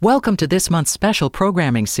Welcome to this month's special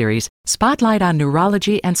programming series, Spotlight on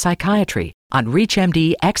Neurology and Psychiatry, on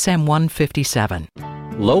ReachMD XM157.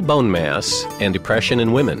 Low bone mass and depression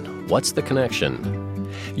in women. What's the connection?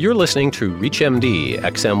 You're listening to ReachMD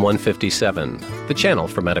XM157, the channel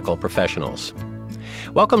for medical professionals.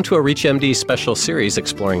 Welcome to a ReachMD special series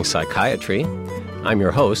exploring psychiatry. I'm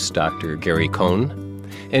your host, Dr. Gary Cohn.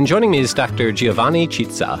 And joining me is Dr. Giovanni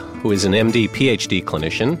Cizza, who is an MD, PhD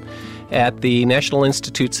clinician at the National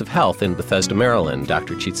Institutes of Health in Bethesda, Maryland.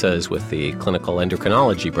 Dr. Cizza is with the Clinical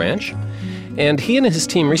Endocrinology branch, and he and his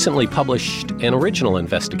team recently published an original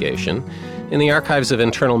investigation in the Archives of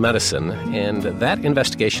Internal Medicine, and that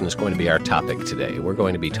investigation is going to be our topic today. We're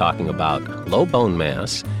going to be talking about low bone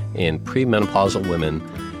mass in premenopausal women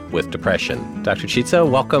with depression. Dr.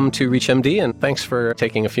 Cizza, welcome to ReachMD, and thanks for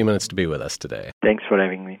taking a few minutes to be with us today. Thanks for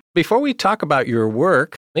having me. Before we talk about your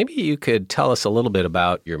work, maybe you could tell us a little bit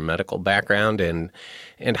about your medical background and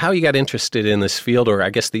how you got interested in this field, or I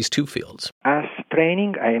guess these two fields. As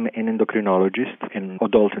training, I am an endocrinologist, an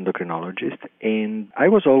adult endocrinologist, and I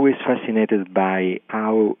was always fascinated by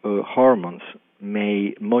how hormones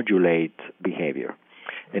may modulate behavior.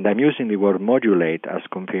 And I'm using the word modulate as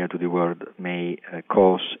compared to the word may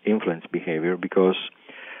cause, influence behavior, because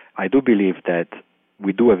I do believe that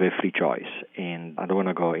we do have a free choice. And I don't want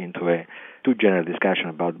to go into a too general discussion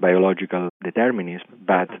about biological determinism,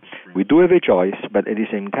 but we do have a choice, but at the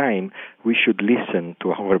same time, we should listen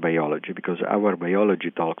to our biology, because our biology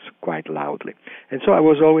talks quite loudly. And so I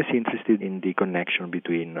was always interested in the connection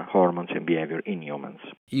between hormones and behavior in humans.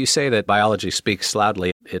 You say that biology speaks loudly.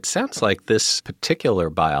 It sounds like this particular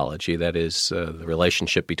biology, that is the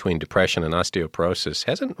relationship between depression and osteoporosis,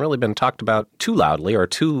 hasn't really been talked about too loudly or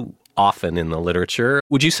too often in the literature.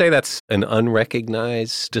 Would you say that's an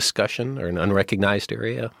unrecognized discussion or an unrecognized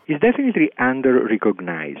area? It's definitely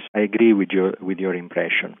under-recognized. I agree with your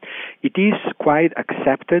impression. It is quite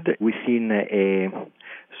accepted within a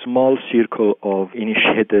small circle of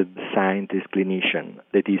initiated scientists, clinicians,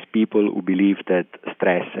 that is, people who believe that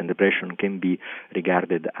stress and depression can be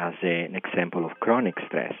regarded as an example of chronic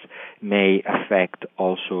stress, may affect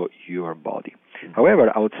also your body.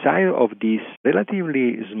 However, outside of this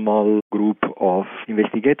relatively small group of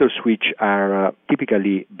investigators, which are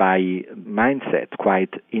typically by mindset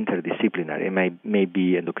quite interdisciplinary, it may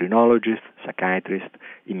be endocrinologists, psychiatrists,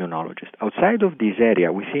 immunologists. Outside of this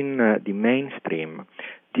area, within the mainstream,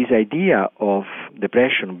 this idea of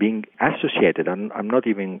depression being associated, I'm not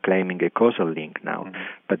even claiming a causal link now,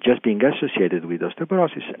 but just being associated with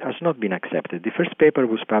osteoporosis has not been accepted. The first paper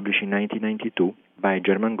was published in 1992 by a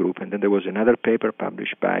German group, and then there was another paper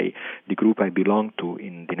published by the group I belong to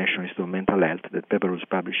in the National Institute of Mental Health. That paper was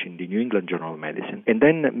published in the New England Journal of Medicine. And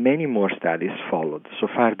then many more studies followed. So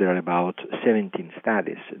far there are about 17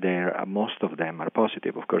 studies. Most of them are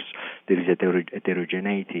positive. Of course, there is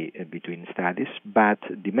heterogeneity between studies, but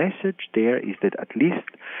the message there is that at least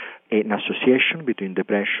an association between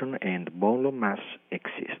depression and bone low mass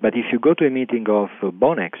exists. But if you go to a meeting of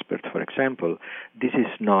bone experts, for example, this is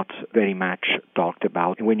not very much talked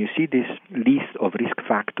about. And when you see this list of risk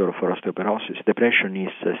factors for osteoporosis, depression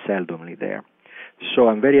is seldomly there. So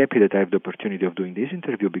I'm very happy that I have the opportunity of doing this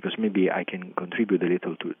interview, because maybe I can contribute a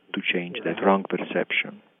little to change that wrong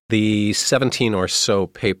perception. The 17 or so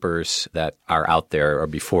papers that are out there, or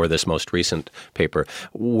before this most recent paper,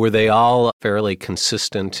 were they all fairly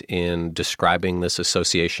consistent in describing this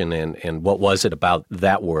association, and what was it about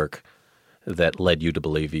that work that led you to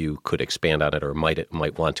believe you could expand on it or might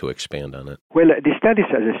want to expand on it? Well, the studies,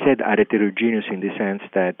 as I said, are heterogeneous in the sense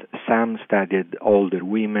that some studied older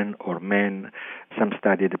women or men, some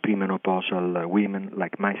studied premenopausal women,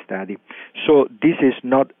 like my study. So this is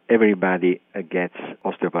not everybody gets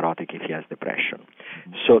osteoporotic if he has depression.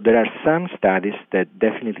 So there are some studies that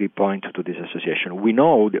definitely point to this association. We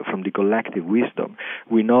know from the collective wisdom,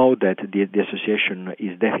 we know that the association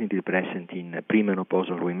is definitely present in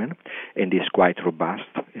premenopausal women, and is quite robust.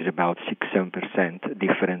 It's about 6-7%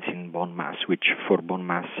 difference in bone mass, which for bone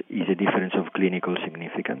mass is a difference of clinical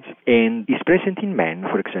significance. And is present in men,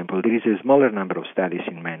 for example. There is a smaller number of studies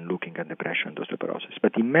in men looking at depression and osteoporosis.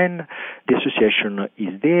 But in men, the association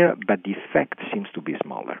is there, but the effect seems to be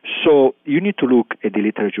smaller. So you need to look at the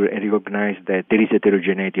literature and recognize that there is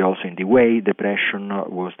heterogeneity also in the way depression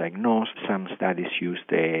was diagnosed. Some studies used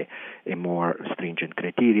a more stringent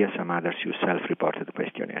criteria, some others use self-reported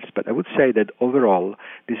questionnaires. But I would say that overall,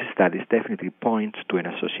 these studies definitely point to an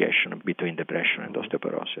association between depression and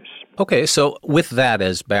osteoporosis. Okay, so with that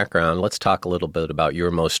as background, let's talk a little bit about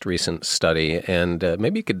your most recent study, and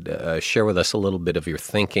maybe you could share with us a little bit of your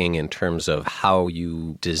thinking in terms of how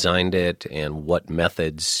you designed it and what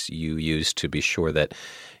methods you used to be sure that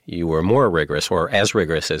you were more rigorous or as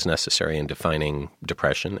rigorous as necessary in defining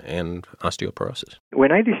depression and osteoporosis.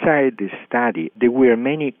 When I decided this study, there were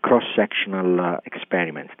many cross-sectional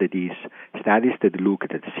experiments, that is, studies that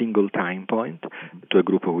looked at a single time point to a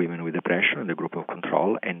group of women with depression and a group of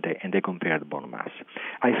control, and they compared bone mass.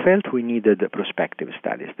 I felt we needed prospective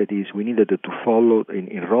studies, that is, we needed to follow,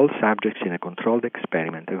 enroll subjects in a controlled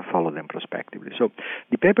experiment and follow them prospectively. So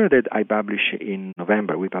the paper that we published in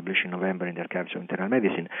November in the Archives of Internal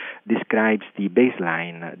Medicine, describes the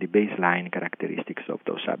baseline characteristics of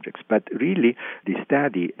those subjects. But really, the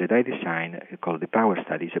study that I designed, called the POWER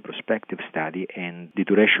study, is a prospective study, and the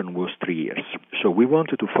duration was 3 years. So we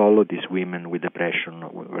wanted to follow these women with depression,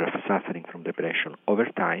 who were suffering from depression over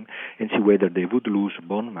time, and see whether they would lose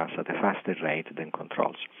bone mass at a faster rate than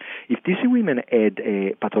controls. If these women had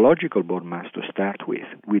a pathological bone mass to start with,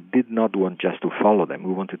 we did not want just to follow them.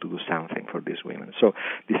 We wanted to do something for these women. So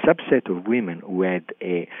the subset of women who had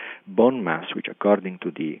a bone mass, which according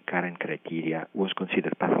to the current criteria was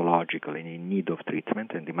considered pathological and in need of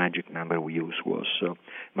treatment, and the magic number we used was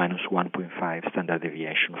minus 1.5 standard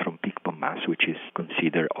deviation from peak bone mass, which is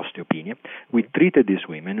considered osteopenia. We treated these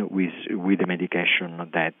women with a medication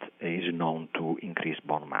that is known to increase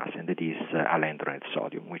bone mass, and that is alendronate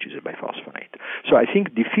sodium, which is a biphosphonate. So I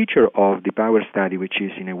think the feature of the POWER study, which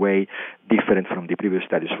is in a way different from the previous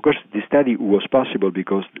studies, of course, the study was possible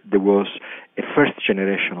because there was a first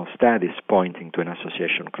generation of studies pointing to an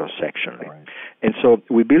association cross-sectionally. Right. And so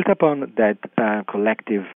we built upon that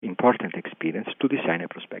collective important experience to design a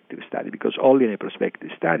prospective study, because only in a prospective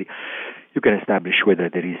study you can establish whether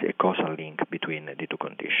there is a causal link between the two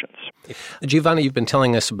conditions. Giovanni, you've been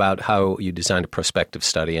telling us about how you designed a prospective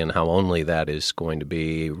study and how only that is going to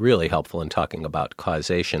be really helpful in talking about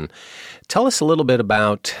causation. Tell us a little bit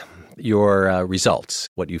about your results,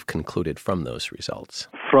 what you've concluded from those results.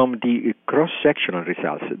 From the cross-sectional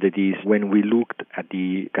results, that is, when we looked at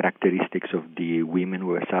the characteristics of the women who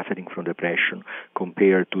were suffering from depression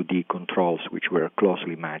compared to the controls, which were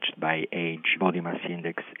closely matched by age, body mass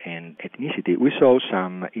index, and ethnicity, we saw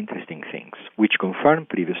some interesting things, which confirmed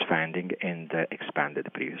previous finding and expanded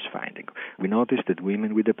the previous finding. We noticed that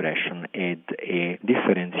women with depression had a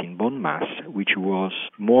difference in bone mass, which was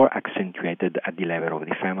more accentuated at the level of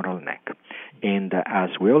the femoral neck. And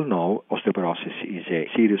as we all know, osteoporosis is a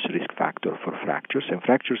serious risk factor for fractures, and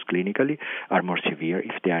fractures clinically are more severe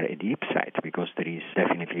if they are at the hip site, because there is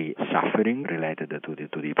definitely suffering related to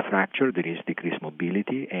the hip fracture, there is decreased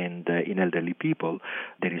mobility, and in elderly people,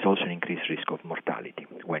 there is also an increased risk of mortality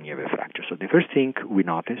when you have a fracture. So the first thing we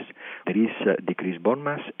notice, there is decreased bone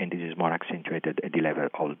mass, and this is more accentuated at the level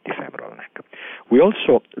of the femoral neck. We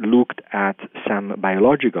also looked at some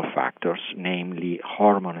biological factors, namely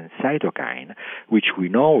hormone and cytokine, which we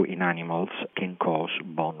know in animals can cause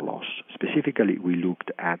bone loss. Specifically, we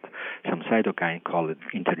looked at some cytokine called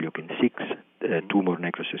interleukin-6, tumor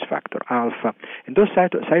necrosis factor alpha, and those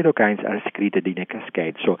cytokines are secreted in a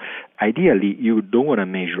cascade. So ideally, you don't want to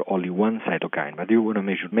measure only one cytokine, but you want to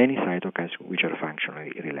measure many cytokines which are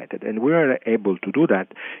functionally related. And we were able to do that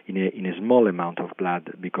in a small amount of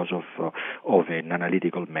blood because of an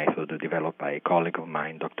analytical method developed by a colleague of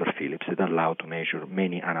mine, Dr. Phillips, that allowed to measure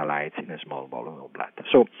many analytes in a small volume of blood.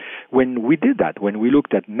 So when we did that, when we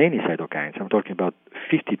looked at many cytokines, I'm talking about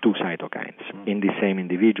 52 cytokines in the same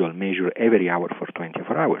individual measured every hour for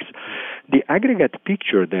 24 hours, the aggregate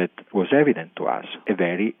picture that was evident to us, a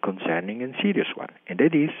very concerning and serious one, and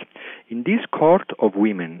that is, in this cohort of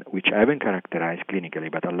women, which I haven't characterized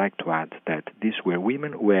clinically, but I'd like to add that these were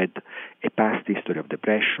women who had a past history of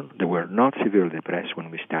depression. They were not severely depressed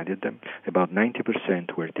when we studied them. About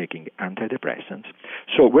 90% were taking antidepressants.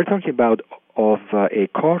 So we're talking about a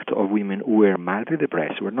cohort of women who were mildly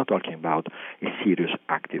depressed. We're not talking about a serious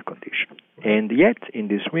active condition. And yet, in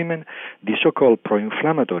these women, the so-called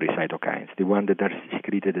pro-inflammatory cytokines, the ones that are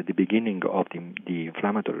secreted at the beginning of the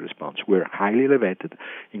inflammatory response, were highly elevated,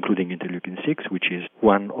 including interleukin-6, which is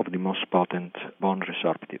one of the most potent bone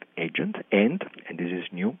resorptive agent, and this is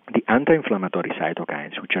new, the anti-inflammatory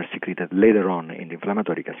cytokines, which are secreted later on in the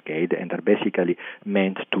inflammatory cascade and are basically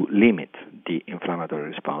meant to limit the inflammatory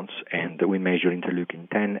response, and we measure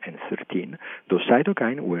interleukin-10 and 13. Those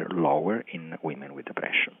cytokines were lower in women with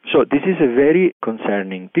depression. So this is a very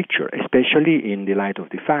concerning picture, especially in the light of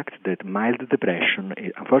the fact that mild depression,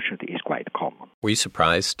 unfortunately, is quite common. Were you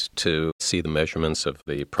surprised to see the measurements of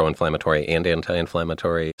the pro-inflammatory and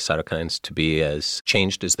anti-inflammatory cytokines to be as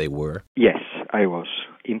changed as they were? Yes, I was.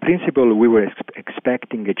 In principle, we were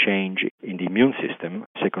expecting a change in the immune system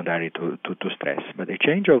secondary to stress. But a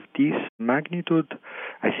change of this magnitude,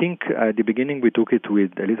 I think at the beginning we took it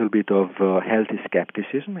with a little bit of healthy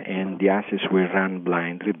skepticism, and the assays were run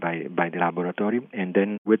blindly by the laboratory, and then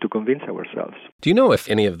we had to convince ourselves. Do you know if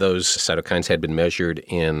any of those cytokines had been measured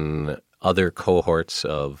in other cohorts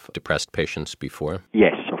of depressed patients before?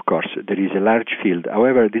 Yes, of course. There is a large field.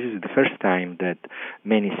 However, this is the first time that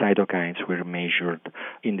many cytokines were measured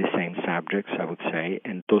in the same subjects, I would say,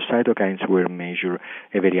 and those cytokines were measured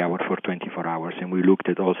every hour for 24 hours, and we looked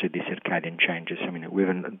at also the circadian changes. I mean, we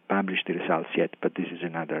haven't published the results yet, but this is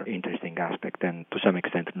another interesting aspect and to some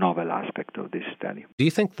extent novel aspect of this study. Do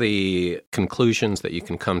you think the conclusions that you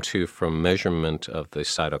can come to from measurement of the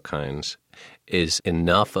cytokines is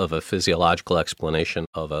enough of a physiological explanation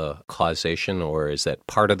of a causation, or is that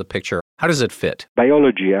part of the picture? How does it fit?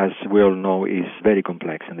 Biology, as we all know, is very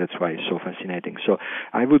complex, and that's why it's so fascinating. So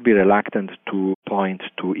I would be reluctant to point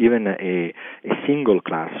to even a single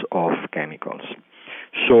class of chemicals.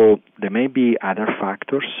 So there may be other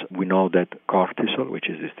factors. We know that cortisol, which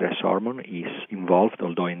is the stress hormone, is involved,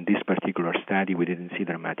 although in this particular study we didn't see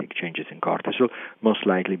dramatic changes in cortisol, most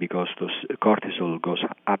likely because cortisol goes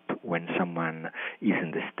up when someone is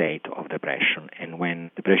in the state of depression. And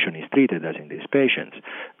when depression is treated, as in these patients,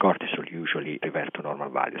 cortisol usually reverts to normal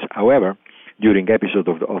values. However, during episodes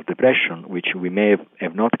of depression, which we may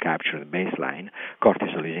have not captured at baseline,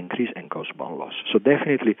 cortisol is increased and causes bone loss. So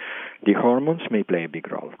definitely the hormones may play a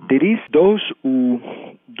big role. There is those who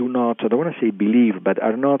do not, I don't want to say believe, but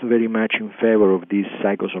are not very much in favor of this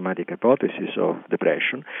psychosomatic hypothesis of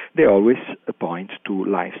depression. They always point to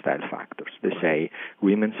lifestyle factors. They say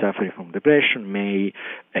women suffering from depression may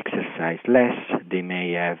exercise less, they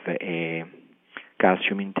may have a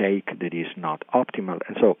calcium intake that is not optimal,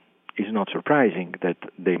 and so it's not surprising that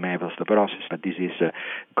they may have osteoporosis, but this is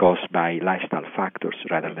caused by lifestyle factors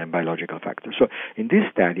rather than biological factors. So in this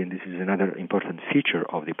study, and this is another important feature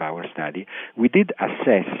of the POWER study, we did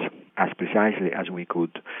assess as precisely as we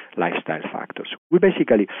could lifestyle factors. We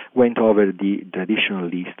basically went over the traditional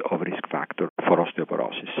list of risk factors for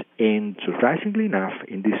osteoporosis. And surprisingly enough,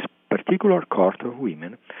 in this particular cohort of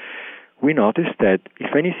women, we noticed that,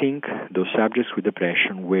 if anything, those subjects with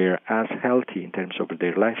depression were as healthy in terms of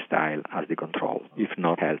their lifestyle as the control, if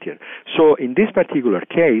not healthier. So in this particular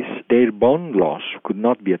case, their bone loss could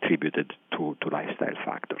not be attributed to lifestyle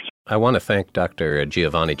factors. I want to thank Dr.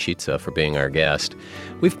 Giovanni Cizza for being our guest.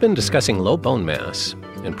 We've been discussing low bone mass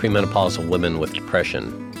in premenopausal women with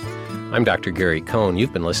depression. I'm Dr. Gary Cohn.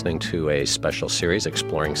 You've been listening to a special series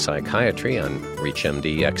exploring psychiatry on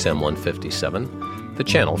ReachMD XM157, the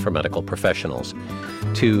channel for medical professionals.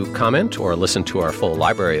 To comment or listen to our full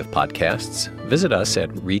library of podcasts, visit us at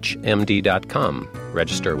reachmd.com,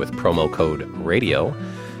 register with promo code RADIO,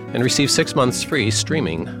 and receive 6 months free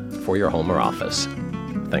streaming for your home or office.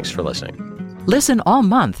 Thanks for listening. Listen all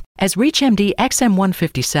month as ReachMD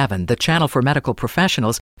XM157, the channel for medical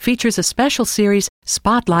professionals, features a special series,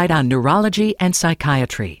 Spotlight on Neurology and Psychiatry.